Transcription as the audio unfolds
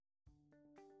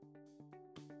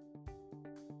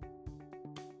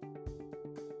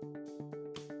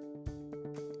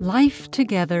Life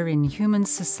together in human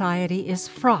society is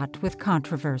fraught with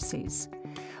controversies.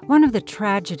 One of the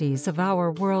tragedies of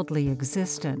our worldly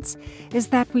existence is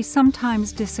that we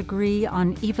sometimes disagree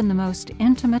on even the most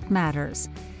intimate matters,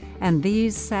 and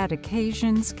these sad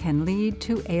occasions can lead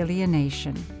to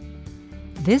alienation.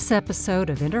 This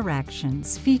episode of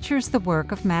Interactions features the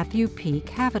work of Matthew P.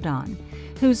 Cavadon,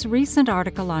 whose recent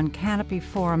article on Canopy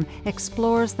Forum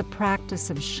explores the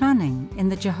practice of shunning in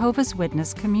the Jehovah's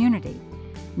Witness community.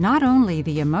 Not only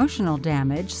the emotional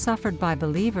damage suffered by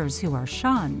believers who are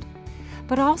shunned,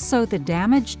 but also the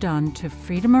damage done to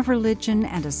freedom of religion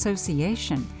and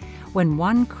association when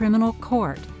one criminal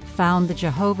court found the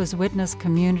Jehovah's Witness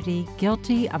community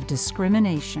guilty of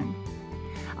discrimination.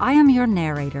 I am your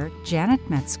narrator, Janet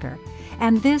Metzger,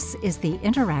 and this is the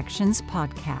Interactions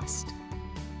Podcast.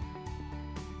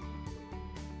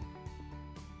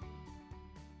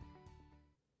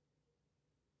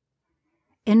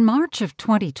 In March of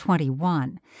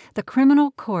 2021, the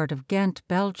Criminal Court of Ghent,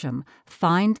 Belgium,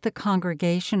 fined the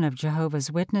Congregation of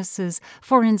Jehovah's Witnesses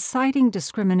for inciting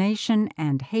discrimination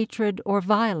and hatred or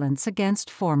violence against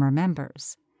former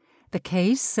members. The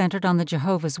case centered on the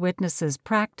Jehovah's Witnesses'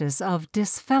 practice of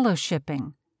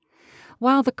disfellowshipping.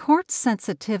 While the court's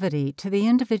sensitivity to the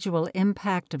individual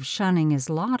impact of shunning is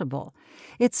laudable,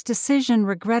 its decision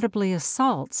regrettably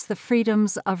assaults the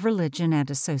freedoms of religion and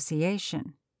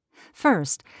association.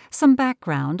 First, some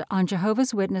background on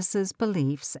Jehovah's Witnesses'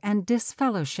 beliefs and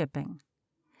disfellowshipping.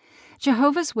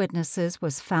 Jehovah's Witnesses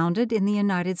was founded in the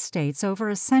United States over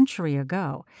a century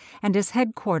ago and is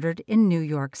headquartered in New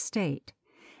York State.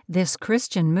 This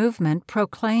Christian movement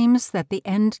proclaims that the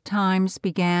end times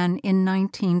began in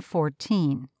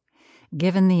 1914.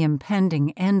 Given the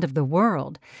impending end of the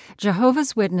world,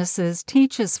 Jehovah's Witnesses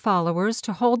teaches followers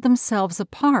to hold themselves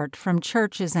apart from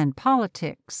churches and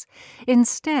politics,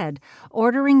 instead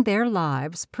ordering their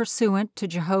lives pursuant to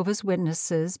Jehovah's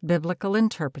Witnesses' biblical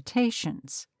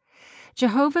interpretations.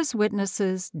 Jehovah's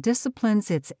Witnesses disciplines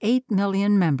its 8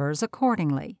 million members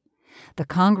accordingly. The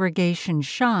congregation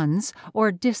shuns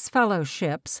or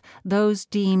disfellowships those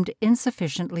deemed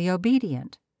insufficiently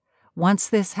obedient. Once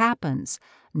this happens,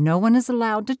 no one is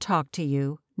allowed to talk to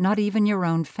you, not even your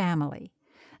own family.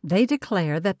 They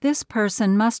declare that this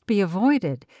person must be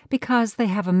avoided because they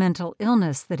have a mental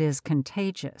illness that is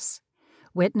contagious.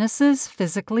 Witnesses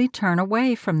physically turn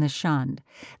away from the shunned.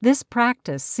 This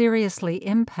practice seriously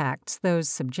impacts those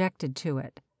subjected to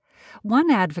it. One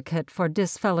advocate for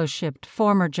disfellowshipped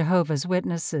former Jehovah's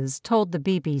Witnesses told the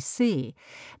BBC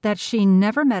that she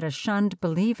never met a shunned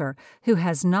believer who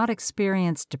has not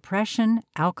experienced depression,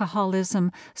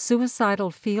 alcoholism, suicidal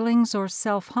feelings, or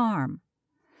self-harm.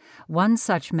 One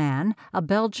such man, a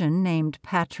Belgian named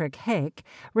Patrick Hake,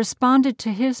 responded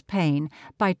to his pain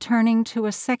by turning to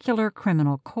a secular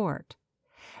criminal court.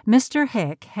 Mr.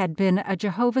 Hake had been a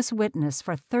Jehovah's Witness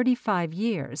for 35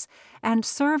 years and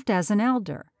served as an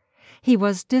elder. He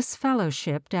was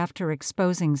disfellowshipped after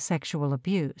exposing sexual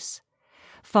abuse.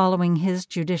 Following his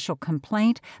judicial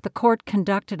complaint, the court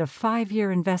conducted a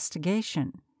 5-year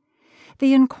investigation.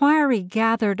 The inquiry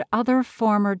gathered other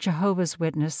former Jehovah's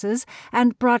Witnesses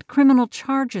and brought criminal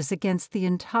charges against the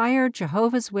entire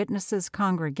Jehovah's Witnesses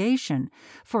congregation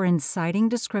for inciting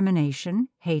discrimination,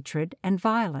 hatred, and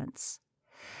violence.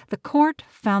 The court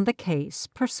found the case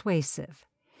persuasive.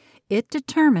 It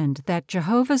determined that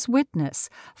Jehovah's Witness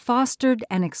fostered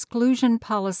an exclusion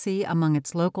policy among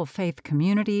its local faith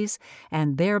communities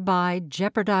and thereby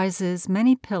jeopardizes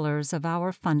many pillars of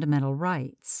our fundamental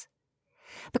rights.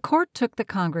 The court took the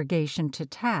congregation to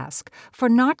task for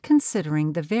not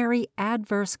considering the very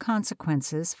adverse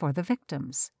consequences for the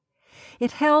victims.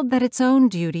 It held that its own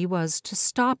duty was to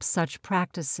stop such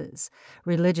practices.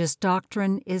 Religious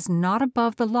doctrine is not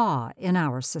above the law in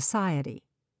our society.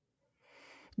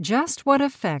 Just what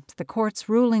effect the court's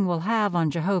ruling will have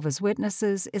on Jehovah's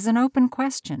Witnesses is an open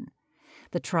question.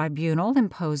 The tribunal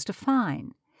imposed a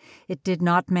fine. It did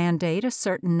not mandate a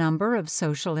certain number of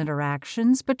social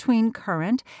interactions between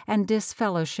current and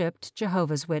disfellowshipped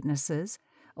Jehovah's Witnesses,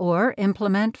 or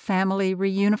implement family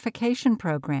reunification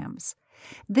programs.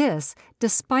 This,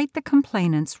 despite the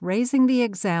complainants raising the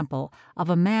example of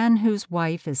a man whose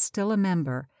wife is still a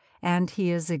member, and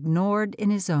he is ignored in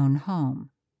his own home.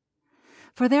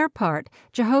 For their part,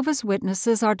 Jehovah's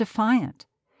Witnesses are defiant.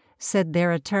 Said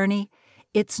their attorney,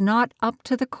 "It's not up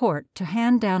to the court to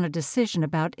hand down a decision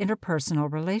about interpersonal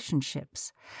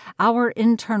relationships. Our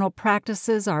internal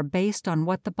practices are based on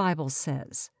what the Bible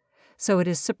says. So it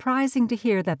is surprising to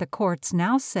hear that the courts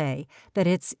now say that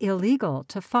it's illegal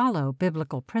to follow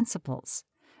biblical principles.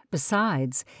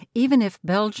 Besides, even if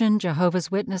Belgian Jehovah's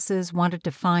Witnesses wanted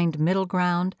to find middle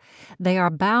ground, they are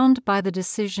bound by the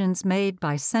decisions made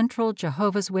by Central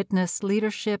Jehovah's Witness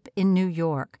leadership in New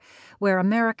York, where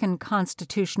American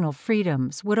constitutional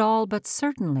freedoms would all but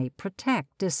certainly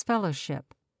protect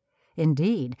disfellowship.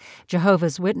 Indeed,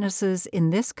 Jehovah's Witnesses in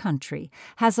this country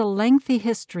has a lengthy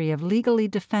history of legally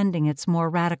defending its more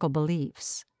radical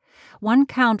beliefs. One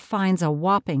count finds a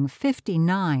whopping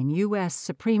 59 U.S.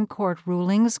 Supreme Court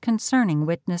rulings concerning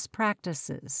witness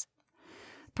practices.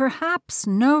 Perhaps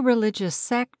no religious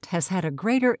sect has had a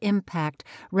greater impact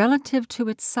relative to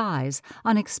its size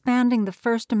on expanding the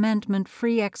First Amendment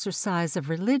free exercise of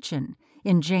religion,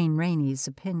 in Jane Rainey's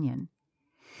opinion.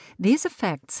 These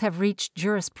effects have reached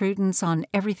jurisprudence on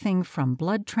everything from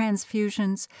blood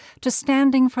transfusions to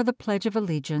standing for the Pledge of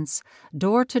Allegiance,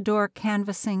 door-to-door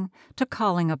canvassing, to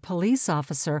calling a police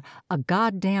officer a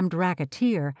goddamned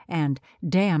racketeer and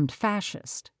damned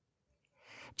fascist.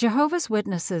 Jehovah's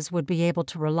Witnesses would be able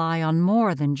to rely on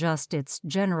more than just its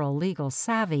general legal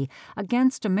savvy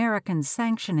against American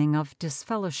sanctioning of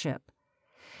disfellowship.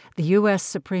 The U.S.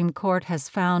 Supreme Court has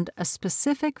found a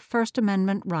specific First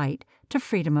Amendment right to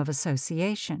freedom of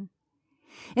association.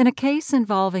 In a case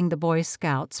involving the Boy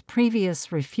Scouts'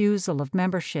 previous refusal of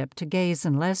membership to gays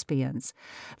and lesbians,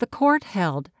 the court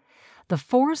held the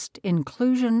forced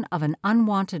inclusion of an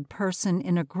unwanted person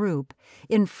in a group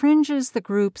infringes the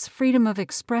group's freedom of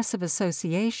expressive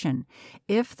association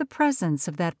if the presence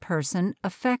of that person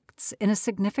affects in a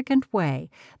significant way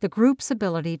the group's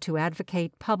ability to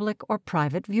advocate public or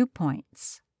private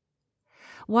viewpoints.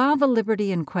 While the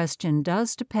liberty in question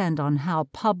does depend on how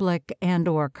public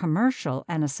and/or commercial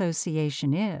an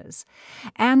association is,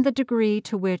 and the degree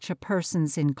to which a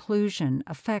person's inclusion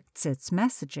affects its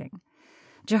messaging,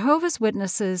 Jehovah's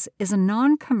Witnesses is a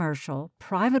non-commercial,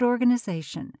 private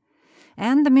organization,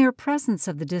 and the mere presence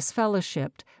of the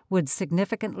disfellowshipped would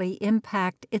significantly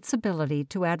impact its ability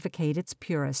to advocate its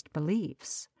purest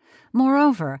beliefs.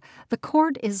 Moreover, the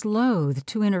court is loath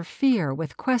to interfere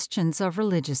with questions of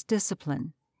religious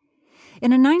discipline.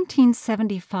 In a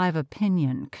 1975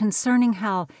 opinion concerning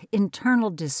how internal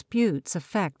disputes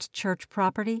affect church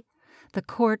property, the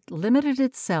court limited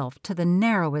itself to the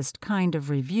narrowest kind of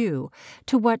review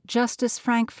to what Justice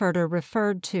Frankfurter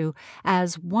referred to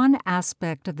as one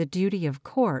aspect of the duty of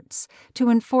courts to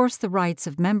enforce the rights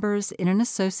of members in an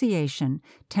association,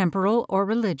 temporal or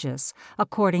religious,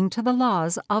 according to the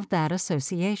laws of that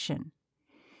association.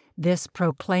 This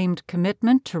proclaimed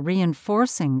commitment to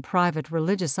reinforcing private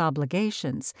religious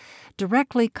obligations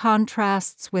directly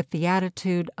contrasts with the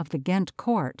attitude of the Ghent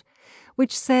court,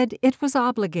 which said it was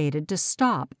obligated to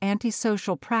stop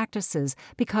antisocial practices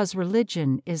because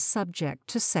religion is subject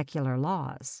to secular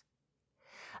laws.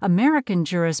 American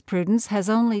jurisprudence has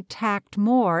only tacked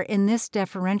more in this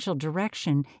deferential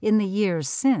direction in the years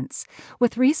since,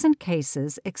 with recent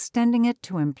cases extending it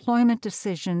to employment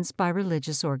decisions by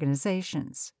religious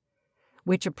organizations.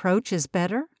 Which approach is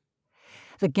better?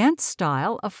 The Ghent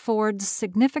style affords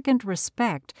significant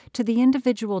respect to the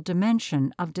individual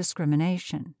dimension of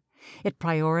discrimination. It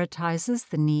prioritizes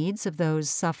the needs of those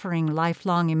suffering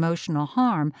lifelong emotional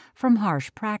harm from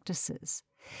harsh practices.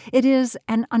 It is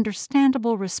an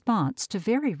understandable response to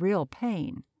very real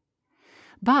pain.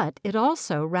 But it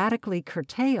also radically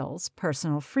curtails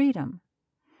personal freedom.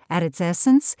 At its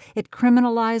essence, it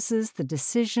criminalizes the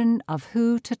decision of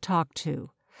who to talk to,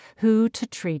 who to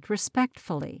treat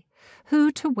respectfully,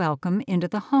 who to welcome into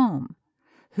the home,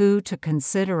 who to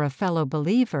consider a fellow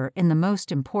believer in the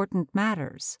most important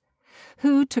matters,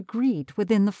 who to greet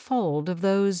within the fold of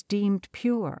those deemed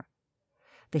pure.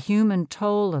 The human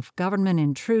toll of government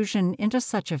intrusion into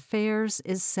such affairs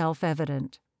is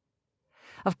self-evident.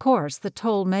 Of course, the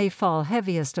toll may fall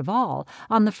heaviest of all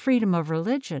on the freedom of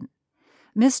religion.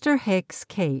 Mr. Hick's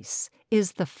case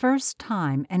is the first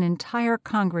time an entire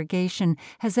congregation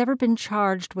has ever been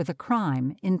charged with a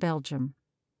crime in Belgium.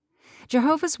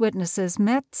 Jehovah's Witnesses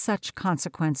met such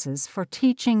consequences for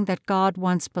teaching that God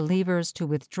wants believers to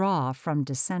withdraw from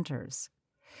dissenters.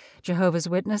 Jehovah's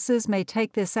Witnesses may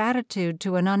take this attitude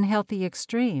to an unhealthy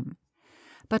extreme,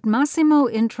 but Massimo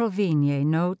Introvigne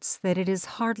notes that it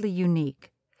is hardly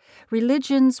unique.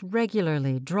 Religions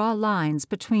regularly draw lines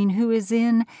between who is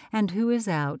in and who is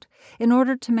out in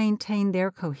order to maintain their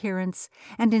coherence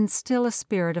and instill a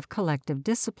spirit of collective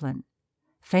discipline.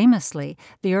 Famously,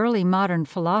 the early modern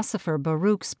philosopher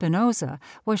Baruch Spinoza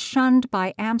was shunned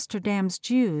by Amsterdam's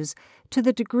Jews to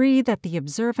the degree that the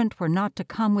observant were not to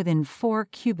come within 4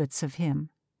 cubits of him.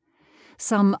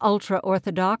 Some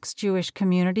ultra-Orthodox Jewish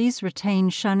communities retain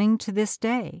shunning to this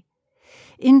day.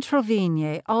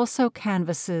 Introvigne also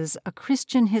canvasses a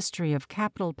Christian history of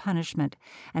capital punishment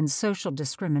and social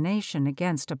discrimination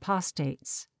against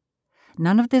apostates.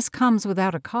 None of this comes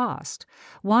without a cost,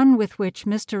 one with which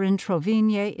Mr.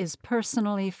 Introvigne is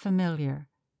personally familiar.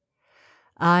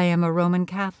 I am a Roman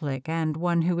Catholic and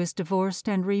one who is divorced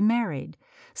and remarried.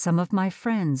 Some of my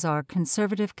friends are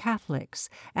conservative Catholics,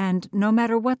 and no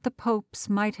matter what the popes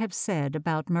might have said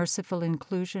about merciful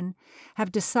inclusion,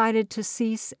 have decided to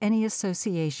cease any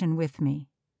association with me.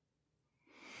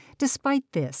 Despite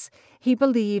this, he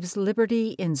believes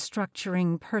liberty in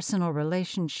structuring personal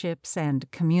relationships and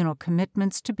communal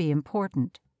commitments to be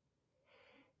important.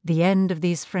 The end of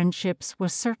these friendships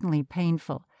was certainly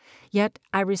painful, yet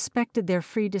I respected their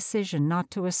free decision not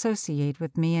to associate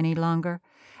with me any longer,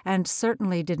 and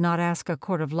certainly did not ask a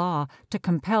court of law to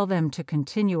compel them to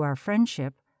continue our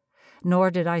friendship.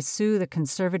 Nor did I sue the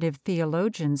conservative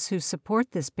theologians who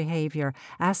support this behavior,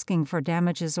 asking for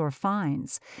damages or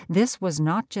fines. This was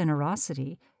not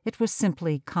generosity, it was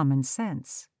simply common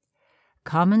sense.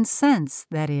 Common sense,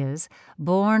 that is,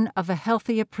 born of a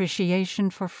healthy appreciation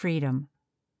for freedom.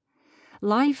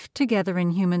 Life together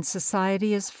in human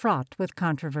society is fraught with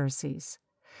controversies.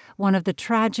 One of the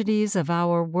tragedies of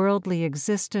our worldly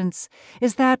existence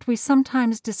is that we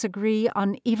sometimes disagree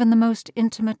on even the most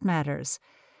intimate matters,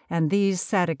 and these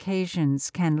sad occasions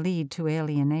can lead to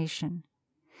alienation.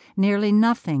 Nearly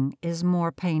nothing is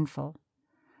more painful.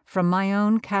 From my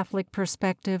own Catholic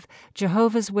perspective,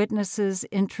 Jehovah's Witnesses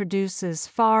introduces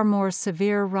far more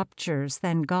severe ruptures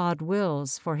than God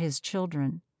wills for His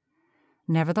children.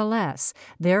 Nevertheless,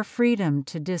 their freedom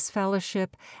to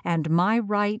disfellowship and my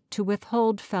right to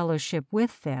withhold fellowship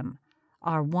with them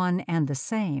are one and the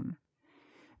same.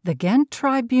 The Ghent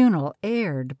tribunal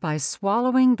erred by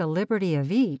swallowing the liberty of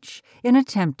each in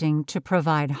attempting to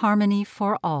provide harmony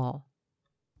for all.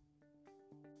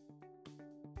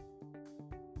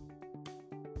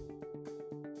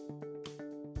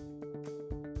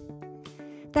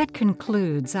 That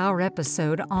concludes our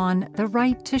episode on The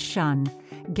Right to Shun,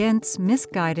 Ghent's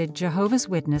Misguided Jehovah's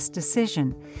Witness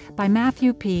Decision by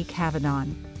Matthew P.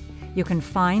 Cavadon. You can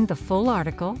find the full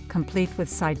article, complete with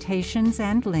citations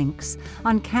and links,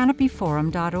 on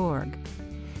canopyforum.org.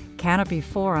 Canopy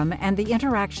Forum and the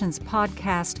Interactions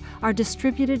podcast are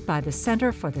distributed by the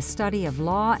Center for the Study of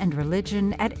Law and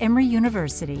Religion at Emory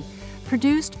University,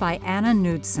 produced by Anna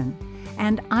Knudsen,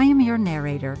 and I am your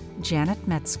narrator, Janet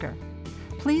Metzger.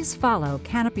 Please follow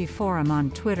Canopy Forum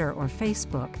on Twitter or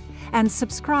Facebook, and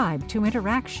subscribe to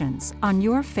Interactions on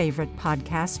your favorite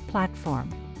podcast platform.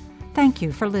 Thank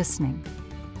you for listening.